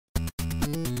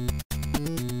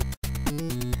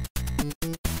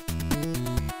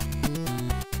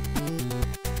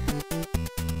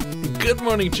Good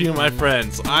morning to you, my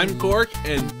friends. I'm Cork,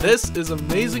 and this is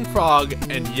Amazing Frog,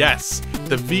 and yes,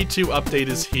 the V2 update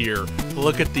is here.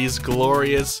 Look at these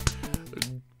glorious,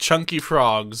 chunky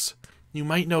frogs. You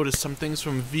might notice some things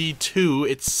from V2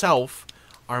 itself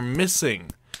are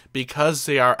missing because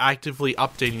they are actively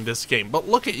updating this game. But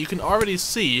look at, you can already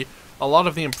see a lot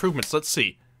of the improvements. Let's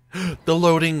see. The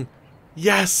loading.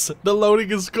 Yes, the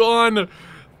loading is gone.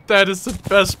 That is the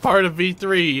best part of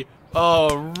V3.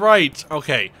 Alright,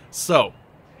 okay, so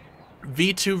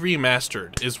V2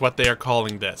 Remastered is what they are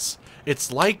calling this.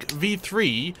 It's like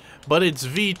V3, but it's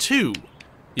V2,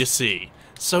 you see.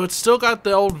 So it's still got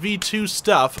the old V2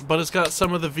 stuff, but it's got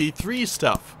some of the V3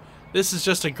 stuff. This is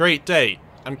just a great day.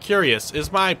 I'm curious, is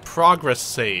my progress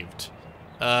saved?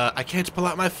 I can't pull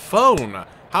out my phone.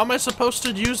 How am I supposed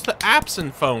to use the apps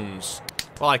in phones?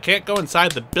 Well, I can't go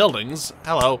inside the buildings.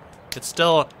 Hello, it's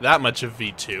still that much of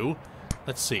V2.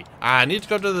 Let's see. I need to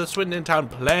go to the Swindon Town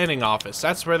Planning Office.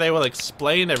 That's where they will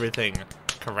explain everything.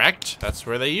 Correct? That's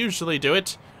where they usually do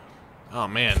it. Oh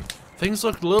man. Things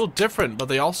look a little different, but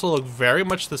they also look very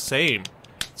much the same.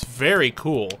 It's very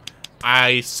cool.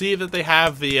 I see that they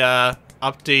have the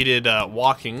updated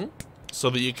walking so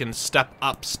that you can step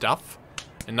up stuff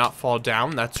and not fall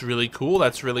down. That's really cool.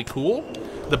 That's really cool.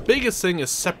 The biggest thing is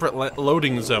separate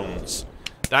loading zones.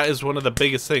 That is one of the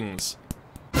biggest things.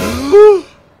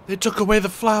 They took away the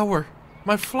flower.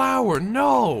 My flower,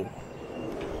 no.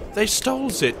 They stole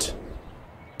it.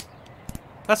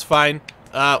 That's fine.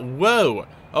 Whoa.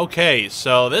 Okay,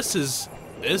 so this is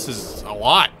a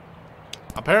lot.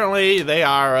 Apparently they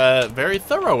are very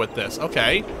thorough with this.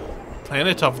 Okay.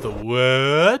 Planet of the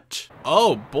what?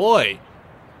 Oh boy.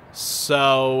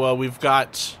 So we've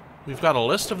got a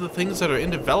list of the things that are in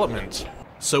development.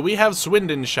 So we have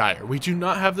Swindonshire. We do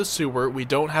not have the sewer. We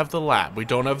don't have the lab. We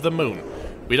don't have the moon.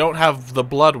 We don't have the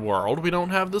blood world. We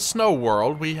don't have the snow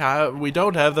world. We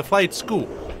don't have the flight school.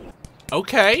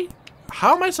 Okay.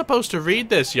 How am I supposed to read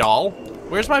this, y'all?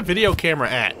 Where's my video camera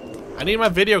at? I need my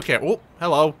video camera. Oh,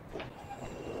 hello.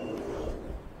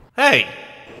 Hey,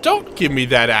 don't give me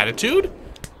that attitude.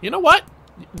 You know what?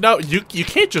 No, you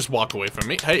can't just walk away from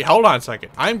me. Hey, hold on a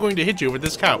second. I'm going to hit you with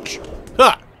this couch.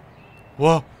 Ha!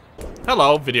 Whoa.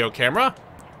 Hello, video camera.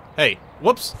 Hey,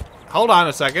 whoops. Hold on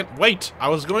a second. Wait, I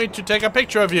was going to take a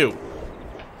picture of you.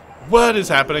 What is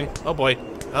happening? Oh boy.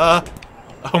 Oh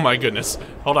my goodness.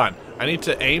 Hold on. I need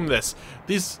to aim this.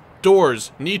 These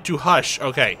doors need to hush.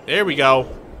 Okay, there we go.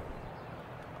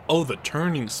 Oh, the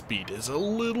turning speed is a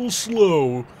little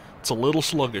slow. It's a little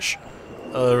sluggish.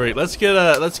 Alright, let's get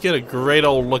a great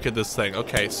old look at this thing.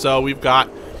 Okay, so we've got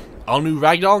all new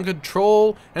ragdoll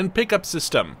control and pickup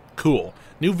system. Cool.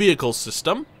 New vehicle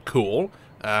system. Cool.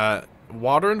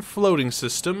 Water and floating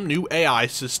system, new AI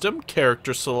system,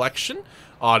 character selection,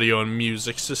 audio and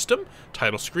music system,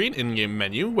 title screen, in-game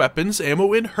menu, weapons,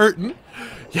 ammo, and hurtin'.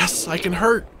 Yes, I can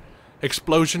hurt.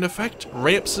 Explosion effect,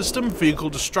 ramp system, vehicle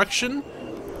destruction,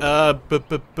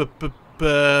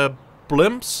 blimps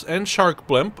and shark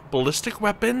blimp, ballistic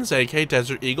weapons, AK,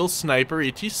 Desert Eagle, sniper,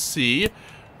 etc.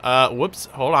 Whoops,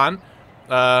 hold on.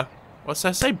 What's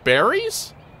that say?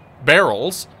 Berries?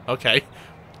 Barrels. Okay.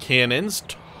 Cannons,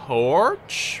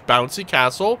 torch, bouncy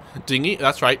castle, dinghy,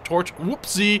 that's right, torch,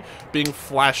 whoopsie, being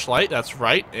flashlight, that's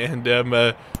right, and,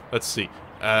 let's see,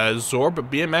 Zorb,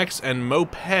 BMX, and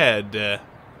moped.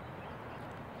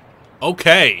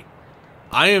 Okay,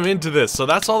 I am into this. So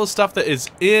that's all the stuff that is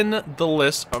in the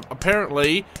list.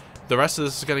 Apparently, the rest of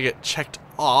this is gonna get checked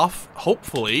off,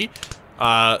 hopefully,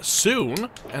 soon,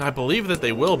 and I believe that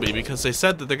they will be, because they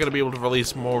said that they're going to be able to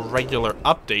release more regular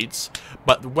updates,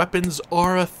 but weapons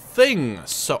are a thing,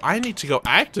 so I need to go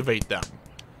activate them,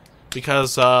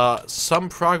 because some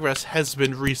progress has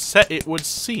been reset, it would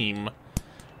seem.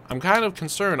 I'm kind of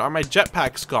concerned. Are my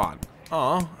jetpacks gone?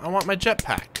 Oh, I want my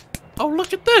jetpack. Oh,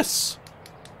 look at this!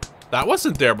 That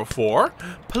wasn't there before.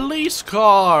 Police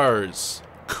cars!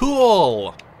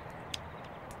 Cool!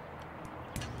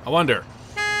 I wonder...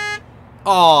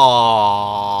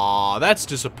 Aww, that's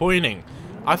disappointing.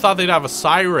 I thought they'd have a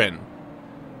siren.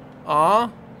 Aw.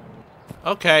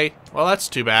 Okay, well that's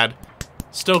too bad.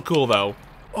 Still cool though.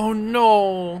 Oh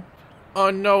no. Oh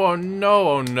no, oh no,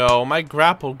 oh no. My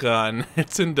grapple gun.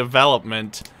 It's in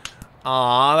development.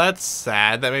 Aw, that's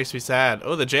sad. That makes me sad.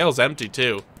 Oh, the jail's empty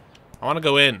too. I want to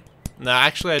go in. No,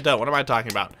 actually I don't. What am I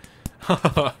talking about?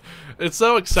 It's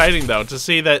so exciting though to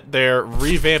see that they're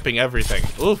revamping everything.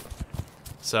 Oof.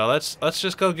 So let's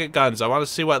just go get guns. I want to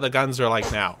see what the guns are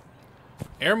like now.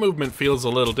 Air movement feels a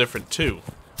little different too.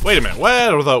 Wait a minute.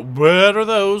 What are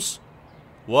those?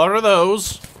 What are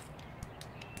those?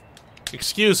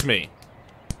 Excuse me.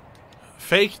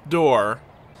 Fake door.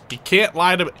 You can't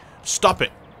lie to me. Stop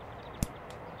it.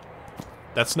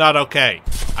 That's not okay.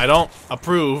 I don't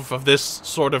approve of this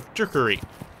sort of trickery.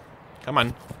 Come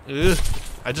on. Ugh.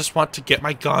 I just want to get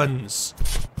my guns.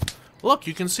 Look,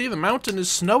 you can see the mountain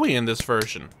is snowy in this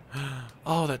version.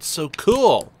 Oh, that's so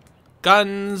cool.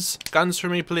 Guns. Guns for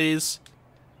me, please.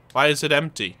 Why is it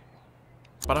empty?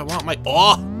 But I want my...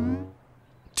 Oh!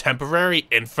 Temporary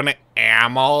infinite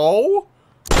ammo?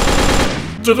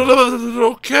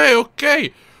 Okay,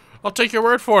 okay. I'll take your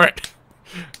word for it.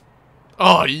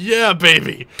 Oh, yeah,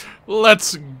 baby.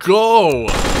 Let's go.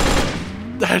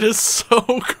 That is so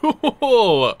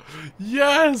cool.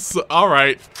 Yes. All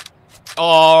right.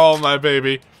 Oh, my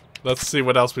baby. Let's see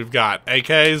what else we've got.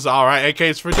 AKs. All right,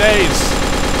 AKs for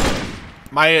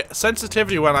days. My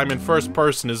sensitivity when I'm in first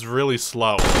person is really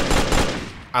slow.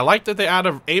 I like that they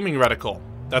added aiming reticle.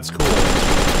 That's cool.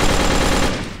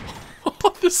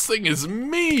 Oh, this thing is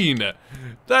mean.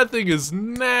 That thing is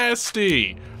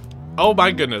nasty. Oh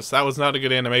my goodness, that was not a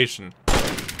good animation.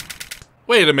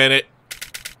 Wait a minute.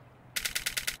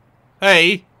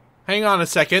 Hey, hang on a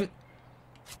second.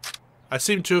 I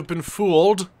seem to have been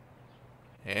fooled.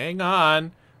 Hang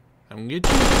on. I'm gonna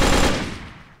get you.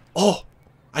 Oh,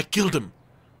 I killed him.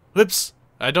 Whoops.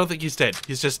 I don't think he's dead.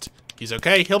 He's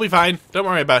okay. He'll be fine. Don't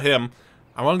worry about him.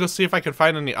 I want to go see if I can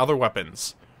find any other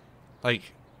weapons.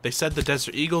 Like, they said the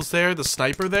Desert Eagle's there, the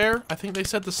sniper there. I think they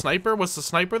said the sniper. Was the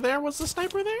sniper there? Was the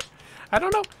sniper there? I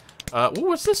don't know. Ooh,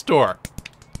 what's this door?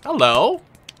 Hello?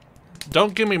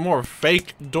 Don't give me more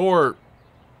fake door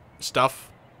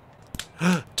stuff.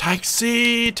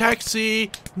 Taxi! Taxi!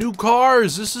 New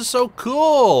cars! This is so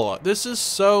cool! This is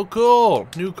so cool!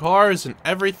 New cars and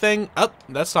everything. Oh,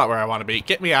 that's not where I want to be.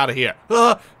 Get me out of here.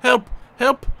 Help!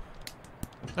 Help!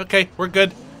 Okay, we're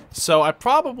good. So I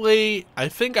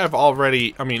think I've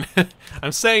already, I mean,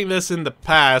 I'm saying this in the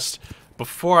past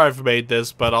before I've made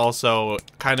this, but also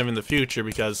kind of in the future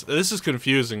because this is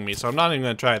confusing me, so I'm not even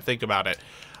going to try and think about it.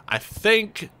 I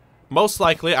think, most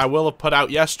likely, I will have put out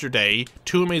yesterday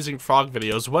 2 Amazing Frog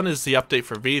videos. One is the update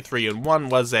for V3, and one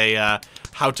was a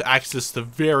how to access the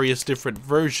various different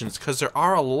versions, because there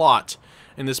are a lot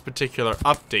in this particular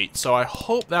update, so I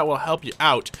hope that will help you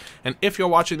out. And if you're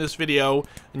watching this video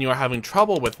and you are having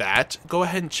trouble with that, go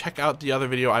ahead and check out the other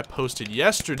video I posted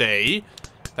yesterday.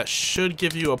 That should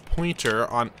give you a pointer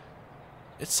on...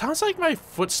 It sounds like my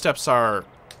footsteps are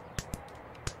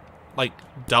like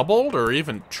doubled or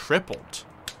even tripled.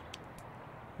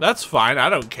 That's fine, I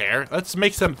don't care. Let's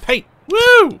make some paint.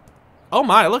 Woo! Oh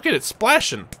my, look at it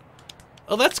splashing.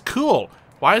 Oh, that's cool.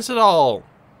 Why is it all...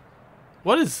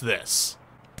 What is this?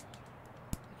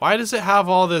 Why does it have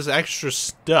all this extra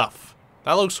stuff?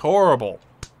 That looks horrible.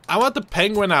 I want the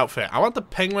penguin outfit. I want the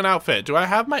penguin outfit. Do I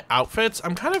have my outfits?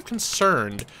 I'm kind of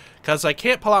concerned because I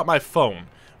can't pull out my phone,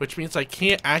 which means I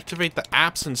can't activate the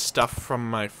apps and stuff from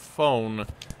my phone.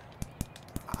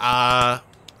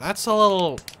 That's a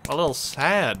little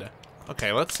sad.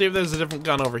 Okay, let's see if there's a different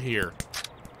gun over here.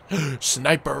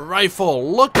 Sniper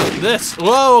rifle. Look at this.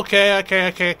 Whoa, okay.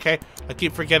 I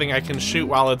keep forgetting I can shoot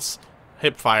while it's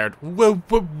hip fired. Whoa,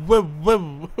 whoa, whoa,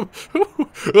 whoa.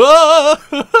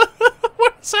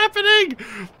 What's happening?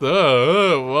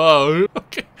 Whoa.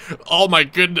 Okay. Oh my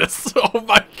goodness. Oh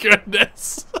my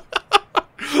goodness.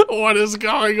 What is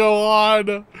going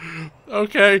on?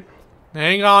 Okay.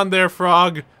 Hang on there,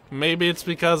 frog. Maybe it's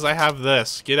because I have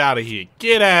this. Get out of here.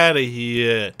 Get out of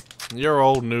here. You're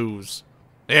old news.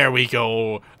 There we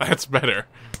go. That's better.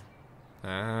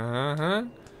 I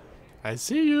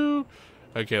see you.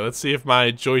 Okay, let's see if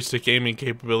my joystick aiming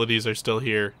capabilities are still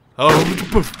here.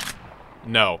 Oh,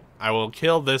 no. I will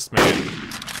kill this man.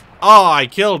 Oh, I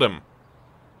killed him.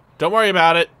 Don't worry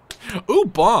about it. Ooh,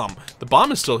 bomb. The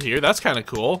bomb is still here. That's kind of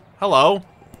cool. Hello.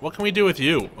 What can we do with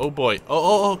you? Oh, boy.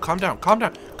 Oh, calm down. Calm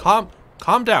down. Calm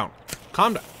down.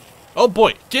 Calm down. Oh,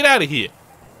 boy. Get out of here.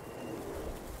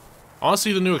 I want to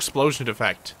see the new explosion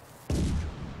effect.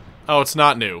 Oh, it's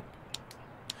not new.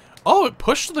 Oh, it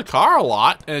pushed the car a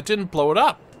lot, and it didn't blow it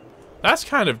up. That's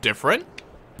kind of different.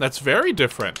 That's very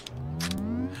different.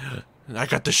 I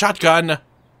got the shotgun.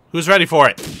 Who's ready for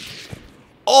it?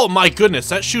 Oh my goodness,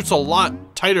 that shoots a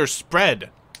lot tighter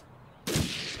spread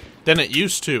than it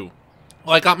used to.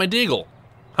 Well, I got my deagle.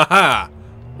 Haha.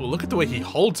 Well, look at the way he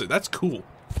holds it. That's cool.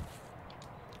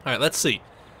 Alright, let's see.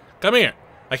 Come here.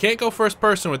 I can't go first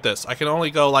person with this. I can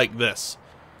only go like this.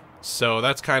 So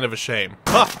that's kind of a shame.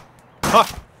 Ha!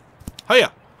 Ha!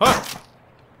 Hiya! Ha!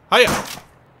 Hiya!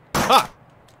 Ha!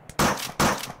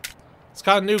 It's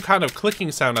got a new kind of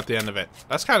clicking sound at the end of it.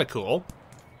 That's kind of cool.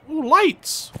 Ooh,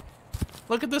 lights!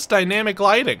 Look at this dynamic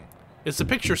lighting. Is the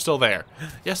picture still there?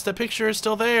 Yes, the picture is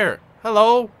still there.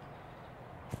 Hello?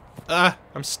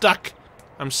 I'm stuck.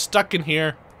 I'm stuck in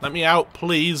here. Let me out,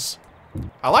 please.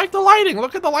 I like the lighting.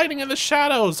 Look at the lighting and the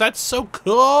shadows. That's so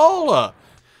cool.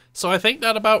 So I think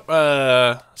that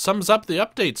about sums up the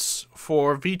updates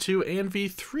for V2 and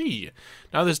V3.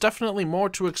 Now there's definitely more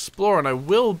to explore, and I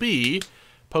will be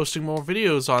posting more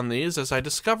videos on these as I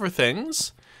discover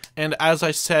things. And as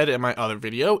I said in my other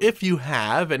video, if you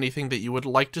have anything that you would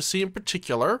like to see in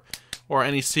particular, or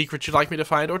any secrets you'd like me to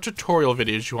find, or tutorial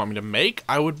videos you want me to make,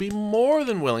 I would be more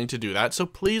than willing to do that. So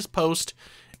please post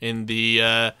in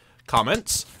the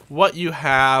comments what you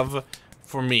have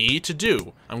for me to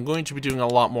do. I'm going to be doing a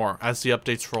lot more as the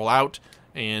updates roll out,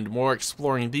 and more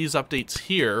exploring these updates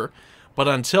here. But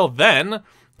until then,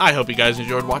 I hope you guys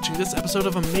enjoyed watching this episode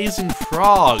of Amazing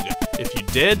Frog. If you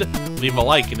did, leave a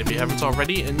like, and if you haven't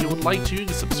already and you would like to, you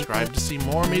can subscribe to see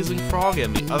more Amazing Frog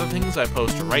and the other things I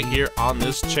post right here on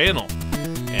this channel.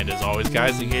 And as always,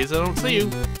 guys, in case I don't see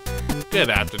you, good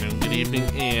afternoon, good evening,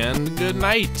 and good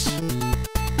night.